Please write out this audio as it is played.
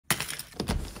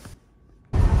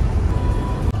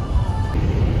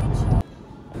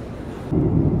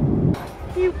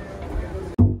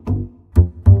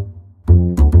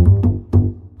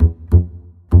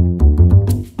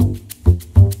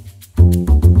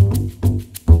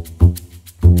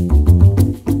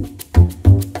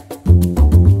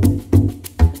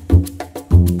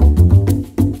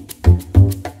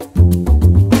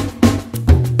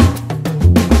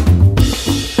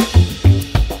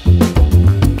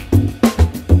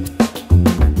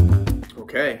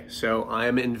So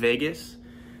I'm in Vegas.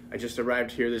 I just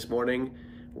arrived here this morning.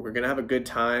 We're gonna have a good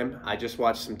time. I just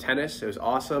watched some tennis. It was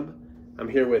awesome. I'm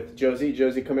here with Josie.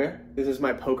 Josie, come here. This is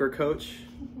my poker coach.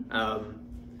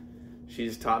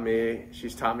 She's taught me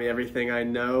everything I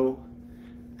know.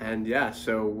 And yeah,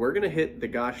 so we're gonna hit the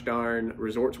gosh darn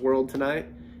Resorts World tonight.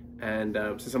 And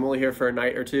since I'm only here for a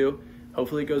night or two,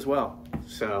 hopefully it goes well.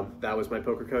 So that was my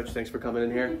poker coach. Thanks for coming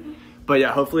in here. But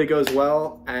yeah, hopefully it goes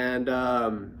well. And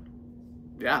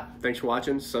yeah, thanks for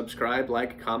watching. Subscribe,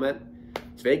 like, comment.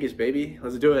 It's Vegas, baby.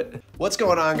 Let's do it. What's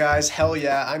going on, guys? Hell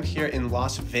yeah, I'm here in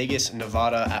Las Vegas,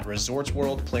 Nevada at Resorts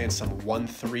World playing some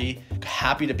 1-3.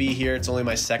 Happy to be here. It's only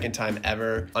my second time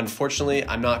ever. Unfortunately,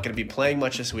 I'm not going to be playing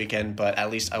much this weekend, but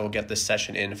at least I will get this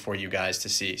session in for you guys to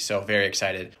see. So very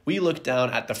excited. We look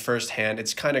down at the first hand.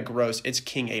 It's kind of gross. It's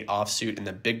King 8 offsuit in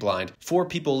the big blind. 4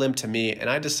 people limp to me, and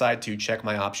I decide to check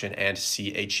my option and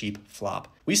see a cheap flop.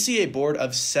 We see a board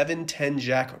of 7-10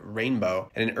 Jack Rainbow,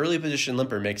 and an early position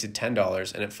limper makes it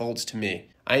 $10, and it folds to me.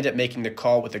 I end up making the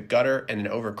call with a gutter and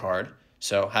an overcard,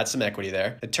 so had some equity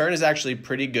there. The turn is actually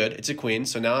pretty good. It's a queen,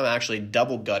 so now I'm actually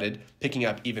double gutted, picking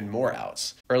up even more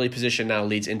outs. Early position now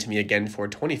leads into me again for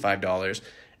 $25,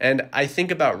 and I think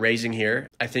about raising here.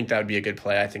 I think that would be a good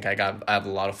play. I think I have a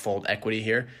lot of fold equity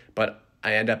here, but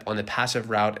I end up on the passive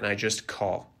route, and I just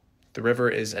call. The river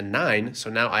is a 9, so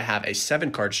now I have a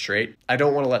 7 card straight. I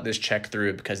don't want to let this check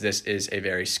through because this is a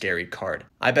very scary card.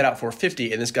 I bet out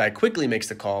 450, and this guy quickly makes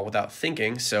the call without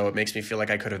thinking, so it makes me feel like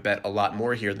I could have bet a lot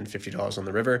more here than $50 on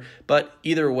the river. But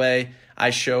either way, I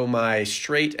show my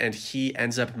straight, and he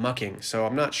ends up mucking. So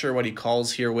I'm not sure what he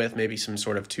calls here with, maybe some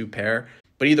sort of 2 pair.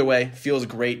 But either way, feels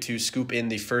great to scoop in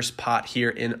the first pot here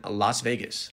in Las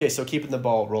Vegas. Okay, so keeping the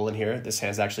ball rolling here. This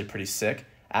hand's actually pretty sick.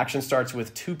 Action starts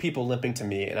with 2 people limping to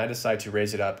me, and I decide to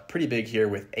raise it up pretty big here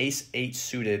with ace-8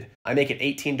 suited. I make it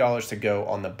 $18 to go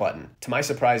on the button. To my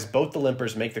surprise, both the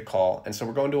limpers make the call, and so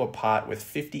we're going to a pot with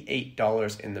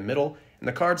 $58 in the middle, and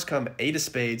the cards come 8 of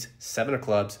spades, 7 of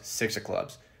clubs, 6 of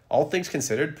clubs. All things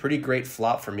considered, pretty great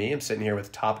flop for me. I'm sitting here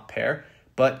with top pair.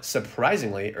 But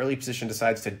surprisingly, early position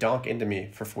decides to donk into me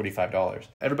for $45.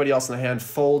 Everybody else in the hand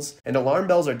folds, and alarm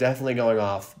bells are definitely going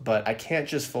off, but I can't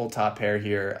just fold top pair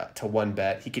here to 1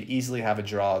 bet. He could easily have a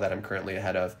draw that I'm currently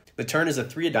ahead of. The turn is a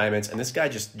 3 of diamonds, and this guy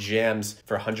just jams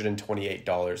for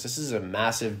 $128. This is a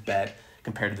massive bet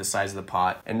compared to the size of the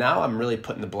pot, and now I'm really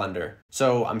put in the blender.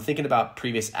 So I'm thinking about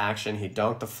previous action. He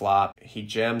donked the flop, he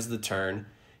jams the turn.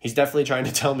 He's definitely trying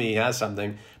to tell me he has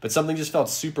something, but something just felt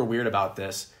super weird about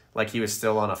this. Like he was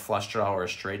still on a flush draw or a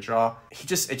straight draw. It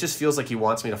just feels like he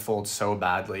wants me to fold so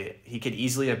badly. He could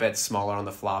easily have bet smaller on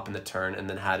the flop and the turn and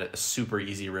then had a super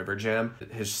easy river jam.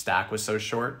 His stack was so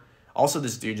short. Also,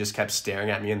 this dude just kept staring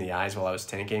at me in the eyes while I was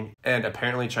tanking. And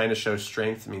apparently trying to show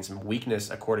strength means weakness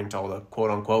according to all the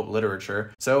quote-unquote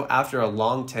literature. So after a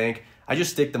long tank, I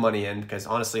just stick the money in because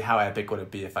honestly, how epic would it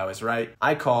be if I was right?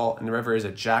 I call, and the river is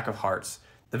a jack of hearts.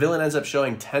 The villain ends up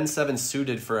showing 10-7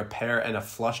 suited for a pair and a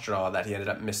flush draw that he ended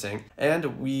up missing,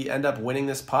 and we end up winning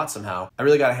this pot somehow. I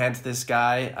really got to hand to this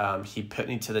guy. He put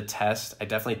me to the test. I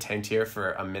definitely tanked here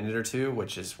for a minute or two,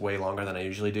 which is way longer than I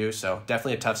usually do, so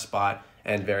definitely a tough spot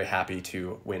and very happy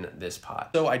to win this pot.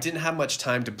 So I didn't have much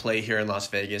time to play here in Las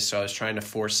Vegas, so I was trying to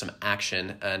force some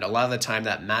action, and a lot of the time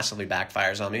that massively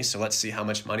backfires on me, so let's see how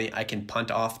much money I can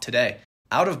punt off today.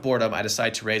 Out of boredom, I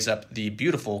decide to raise up the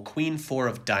beautiful Queen 4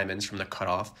 of diamonds from the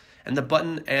cutoff, and the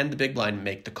button and the big blind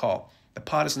make the call. The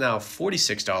pot is now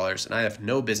 $46, and I have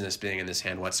no business being in this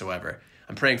hand whatsoever.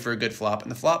 I'm praying for a good flop,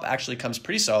 and the flop actually comes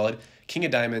pretty solid. King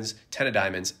of diamonds, 10 of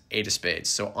diamonds, 8 of spades.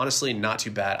 So honestly, not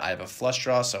too bad. I have a flush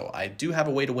draw, so I do have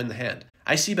a way to win the hand.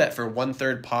 I c-bet for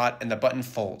 1/3 pot, and the button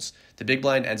folds. The big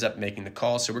blind ends up making the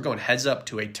call, so we're going heads up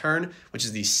to a turn, which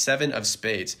is the 7 of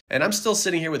spades. And I'm still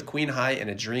sitting here with queen high in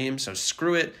a dream, so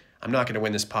screw it. I'm not going to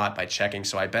win this pot by checking,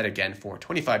 so I bet again for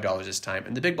 $25 this time,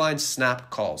 and the big blind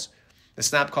snap calls. The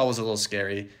snap call was a little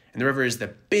scary, and the river is the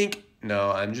bink.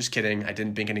 No, I'm just kidding. I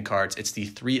didn't bink any cards. It's the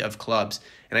 3 of clubs,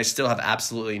 and I still have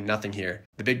absolutely nothing here.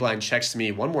 The big blind checks to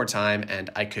me one more time, and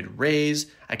I could raise,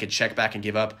 I could check back and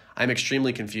give up. I'm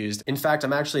extremely confused. In fact,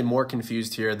 I'm actually more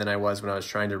confused here than I was when I was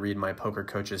trying to read my poker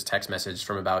coach's text message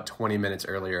from about 20 minutes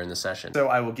earlier in the session. So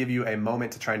I will give you a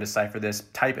moment to try and decipher this.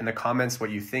 Type in the comments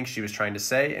what you think she was trying to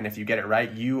say, and if you get it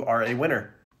right, you are a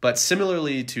winner. But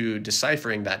similarly to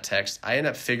deciphering that text, I end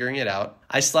up figuring it out.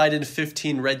 I slide in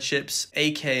 15 red chips,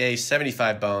 aka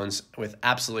 75 bones, with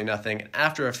absolutely nothing.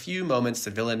 After a few moments, the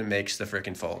villain makes the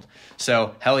frickin' fold.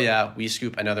 So, hell yeah, we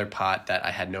scoop another pot that I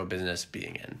had no business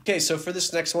being in. Okay, so for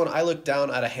this next one, I look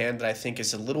down at a hand that I think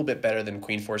is a little bit better than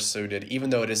Queen 4 suited, even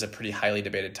though it is a pretty highly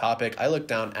debated topic. I look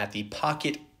down at the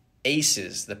pocket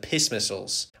aces, the piss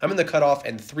missiles. I'm in the cutoff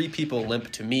and 3 people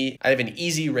limp to me. I have an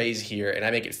easy raise here and I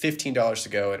make it $15 to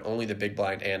go, and only the big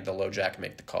blind and the low jack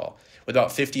make the call. With about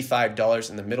 $55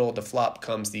 in the middle of the flop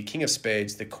comes the king of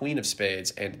spades, the queen of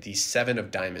spades, and the 7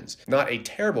 of diamonds. Not a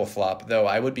terrible flop, though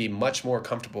I would be much more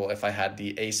comfortable if I had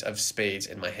the ace of spades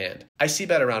in my hand. I see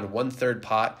bet around 1/3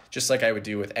 pot, just like I would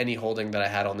do with any holding that I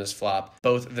had on this flop.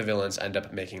 Both the villains end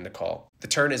up making the call. The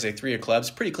turn is a 3 of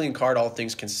clubs, pretty clean card all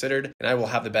things considered, and I will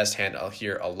have the best hand out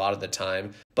here a lot of the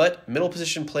time. But middle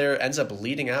position player ends up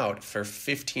leading out for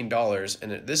 $15,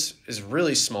 and this is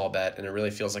really small bet, and it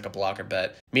really feels like a blocker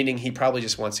bet, meaning he probably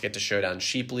just wants to get to showdown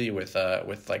cheaply with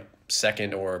like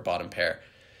second or bottom pair.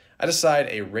 I decide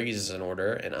a raise is in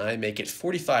order, and I make it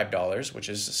 $45, which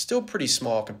is still pretty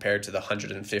small compared to the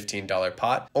 $115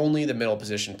 pot. Only the middle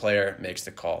position player makes the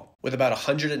call. With about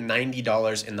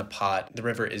 $190 in the pot, the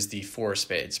river is the 4 of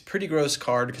spades. Pretty gross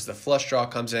card because the flush draw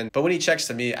comes in, but when he checks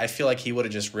to me, I feel like he would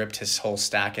have just ripped his whole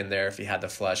stack in there if he had the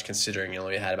flush, considering he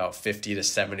only had about $50 to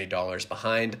 $70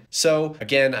 behind. So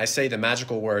again, I say the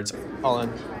magical words, all in,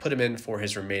 put him in for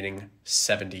his remaining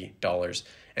 $70.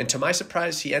 And to my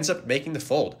surprise, he ends up making the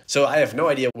fold. So I have no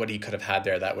idea what he could have had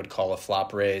there that would call a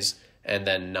flop raise and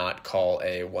then not call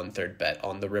a 1/3 bet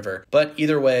on the river. But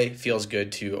either way, feels good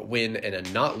to win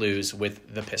and not lose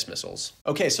with the piss missiles.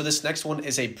 Okay, so this next one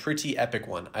is a pretty epic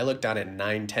one. I look down at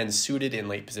 9-10 suited in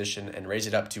late position and raise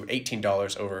it up to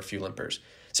 $18 over a few limpers.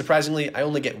 Surprisingly, I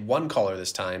only get one caller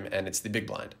this time, and it's the big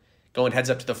blind. Going heads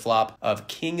up to the flop of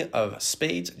king of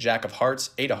spades, jack of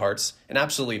hearts, 8 of hearts, an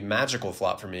absolutely magical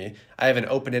flop for me. I have an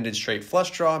open-ended straight flush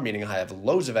draw, meaning I have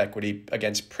loads of equity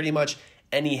against pretty much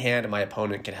any hand my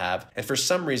opponent could have. And for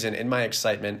some reason, in my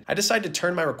excitement, I decided to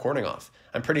turn my recording off.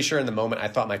 I'm pretty sure in the moment I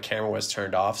thought my camera was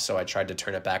turned off, so I tried to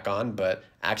turn it back on, but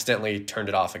accidentally turned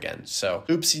it off again. So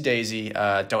oopsie daisy,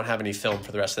 don't have any film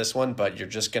for the rest of this one, but you're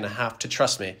just gonna have to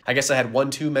trust me. I guess I had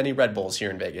one too many Red Bulls here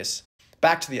in Vegas.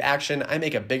 Back to the action, I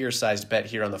make a bigger sized bet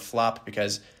here on the flop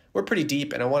because we're pretty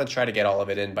deep and I want to try to get all of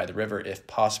it in by the river if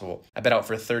possible. I bet out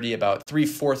for 30, about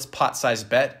 3/4 pot sized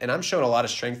bet, and I'm showing a lot of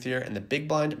strength here, and the big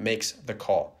blind makes the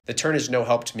call. The turn is no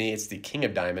help to me, it's the king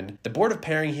of diamond. The board of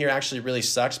pairing here actually really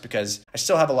sucks because I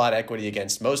still have a lot of equity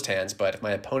against most hands, but if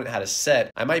my opponent had a set,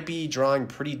 I might be drawing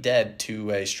pretty dead to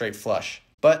a straight flush.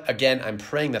 But again, I'm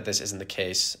praying that this isn't the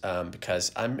case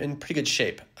because I'm in pretty good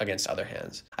shape against other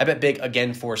hands. I bet big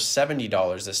again for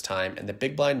 $70 this time, and the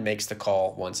big blind makes the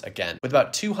call once again. With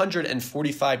about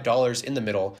 $245 in the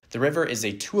middle, the river is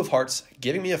a 2 of hearts,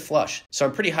 giving me a flush. So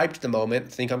I'm pretty hyped at the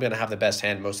moment, think I'm going to have the best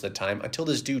hand most of the time, until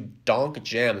this dude donk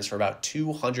jams for about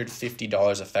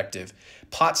 $250 effective.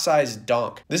 Pot-sized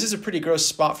donk. This is a pretty gross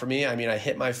spot for me. I mean, I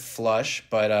hit my flush,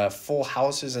 but full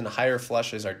houses and higher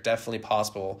flushes are definitely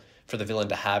possible for the villain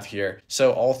to have here.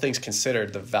 So all things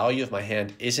considered, the value of my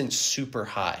hand isn't super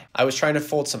high. I was trying to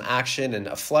fold some action, and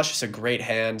a flush is a great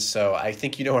hand, so I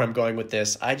think you know where I'm going with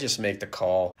this. I just make the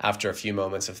call after a few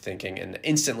moments of thinking and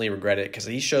instantly regret it because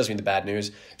he shows me the bad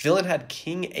news. Villain had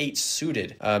king 8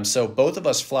 suited, so both of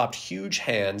us flopped huge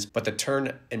hands, but the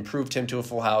turn improved him to a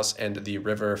full house and the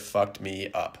river fucked me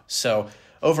up. So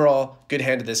overall, good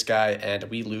hand to this guy, and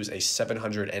we lose a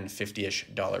 $750-ish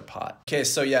pot. Okay,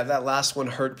 so yeah, that last one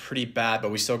hurt pretty bad, but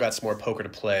we still got some more poker to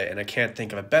play, and I can't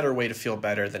think of a better way to feel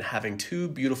better than having 2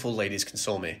 beautiful ladies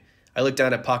console me. I look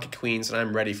down at pocket queens, and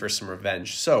I'm ready for some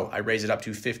revenge, so I raise it up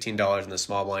to $15 in the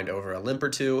small blind over a limp or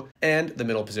 2, and the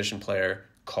middle position player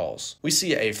calls. We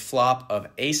see a flop of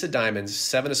ace of diamonds,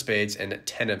 7 of spades, and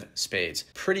 10 of spades.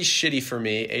 Pretty shitty for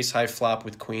me. Ace high flop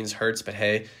with queens hurts, but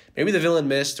hey, maybe the villain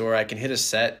missed or I can hit a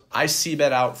set. I see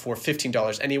bet out for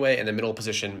 $15 anyway, and the middle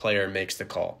position player makes the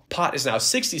call. Pot is now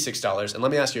 $66, and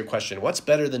let me ask you a question. What's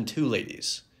better than 2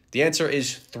 ladies? The answer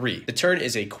is 3. The turn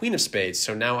is a queen of spades,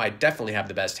 so now I definitely have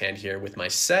the best hand here with my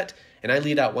set, and I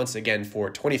lead out once again for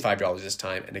 $25 this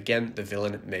time, and again, the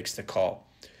villain makes the call.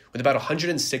 With about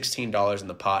 $116 in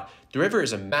the pot, the river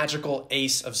is a magical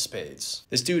ace of spades.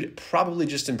 This dude probably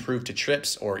just improved to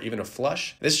trips or even a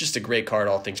flush. This is just a great card,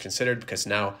 all things considered, because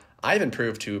now I've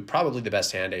improved to probably the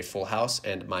best hand, a full house,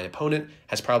 and my opponent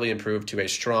has probably improved to a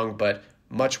strong but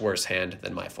much worse hand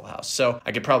than my full house. So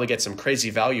I could probably get some crazy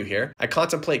value here. I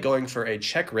contemplate going for a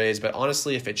check raise, but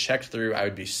honestly, if it checked through, I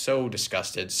would be so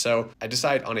disgusted. So I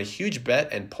decide on a huge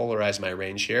bet and polarize my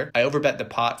range here. I overbet the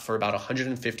pot for about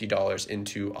 $150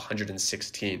 into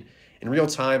 116. In real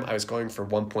time, I was going for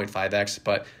 1.5x,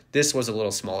 but this was a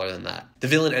little smaller than that. The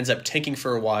villain ends up tanking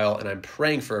for a while, and I'm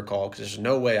praying for a call because there's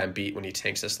no way I'm beat when he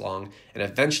tanks this long. And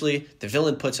eventually, the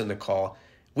villain puts in the call.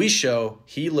 We show,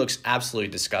 he looks absolutely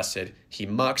disgusted, he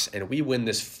mucks, and we win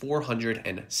this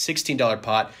 $416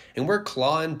 pot, and we're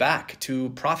clawing back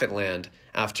to profit land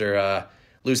after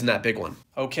losing that big one.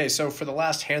 Okay, so for the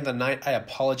last hand of the night, I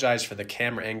apologize for the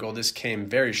camera angle. This came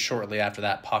very shortly after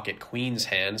that pocket queen's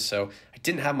hand, so I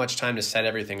didn't have much time to set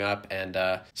everything up and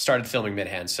started filming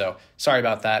mid-hand, so sorry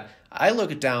about that. I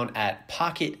look down at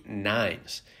pocket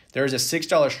nines. There is a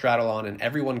 $6 straddle on and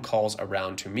everyone calls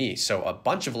around to me. So a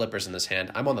bunch of lippers in this hand.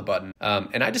 I'm on the button.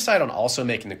 And I decide on also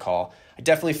making the call. I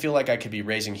definitely feel like I could be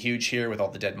raising huge here with all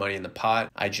the dead money in the pot.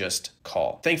 I just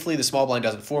call. Thankfully, the small blind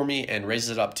does it for me and raises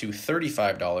it up to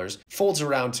 $35, folds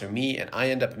around to me, and I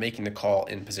end up making the call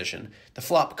in position. The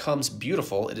flop comes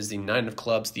beautiful. It is the 9 of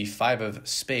clubs, the 5 of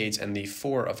spades, and the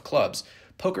 4 of clubs.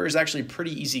 Poker is actually a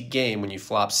pretty easy game when you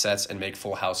flop sets and make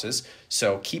full houses,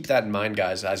 so keep that in mind,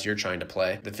 guys, as you're trying to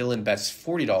play. The villain bets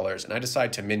 $40, and I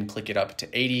decide to min-click it up to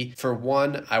 $80. For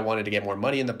one, I wanted to get more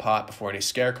money in the pot before any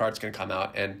scare cards can come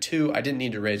out, and two, I didn't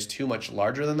need to raise too much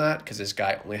larger than that because this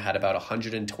guy only had about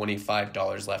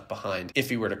 $125 left behind if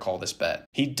he were to call this bet.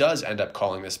 He does end up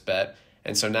calling this bet,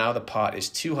 and so now the pot is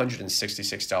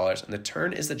 $266, and the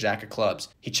turn is the jack of clubs.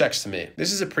 He checks to me.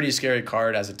 This is a pretty scary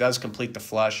card as it does complete the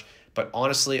flush, but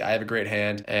honestly, I have a great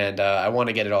hand, and I want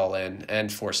to get it all in and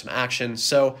for some action.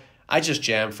 So I just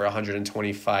jam for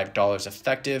 $125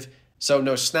 effective. So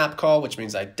no snap call, which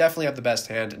means I definitely have the best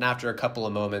hand. And after a couple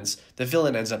of moments, the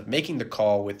villain ends up making the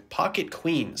call with pocket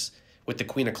queens with the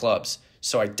queen of clubs.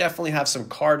 So I definitely have some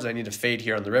cards I need to fade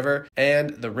here on the river.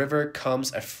 And the river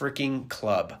comes a freaking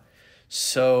club.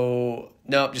 So,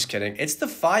 no, just kidding. It's the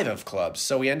 5 of clubs.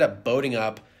 So we end up boating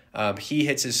up. He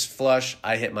hits his flush.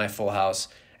 I hit my full house.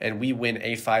 And we win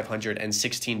a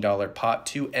 $516 pot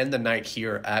to end the night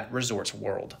here at Resorts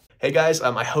World. Hey guys,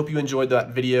 I hope you enjoyed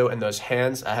that video and those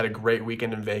hands. I had a great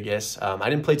weekend in Vegas. I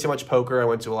didn't play too much poker. I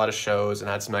went to a lot of shows and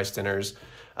had some nice dinners.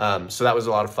 So that was a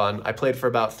lot of fun. I played for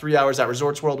about 3 hours at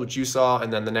Resorts World, which you saw,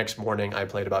 and then the next morning I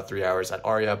played about 3 hours at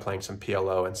Aria, playing some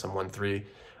PLO and some 1-3,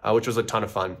 which was a ton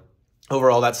of fun.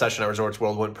 Overall, that session at Resorts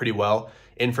World went pretty well.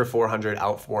 In for 400,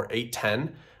 out for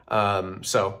 810.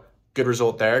 So good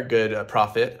result there, good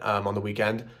profit on the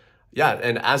weekend. Yeah,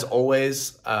 and as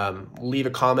always, leave a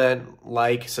comment,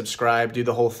 like, subscribe, do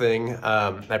the whole thing.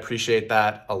 I appreciate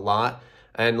that a lot.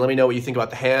 And let me know what you think about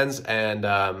the hands and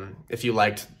if you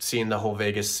liked seeing the whole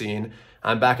Vegas scene.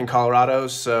 I'm back in Colorado,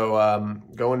 so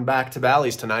going back to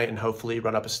Bally's tonight and hopefully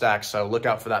run up a stack. So look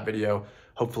out for that video,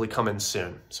 hopefully coming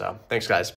soon. So thanks, guys.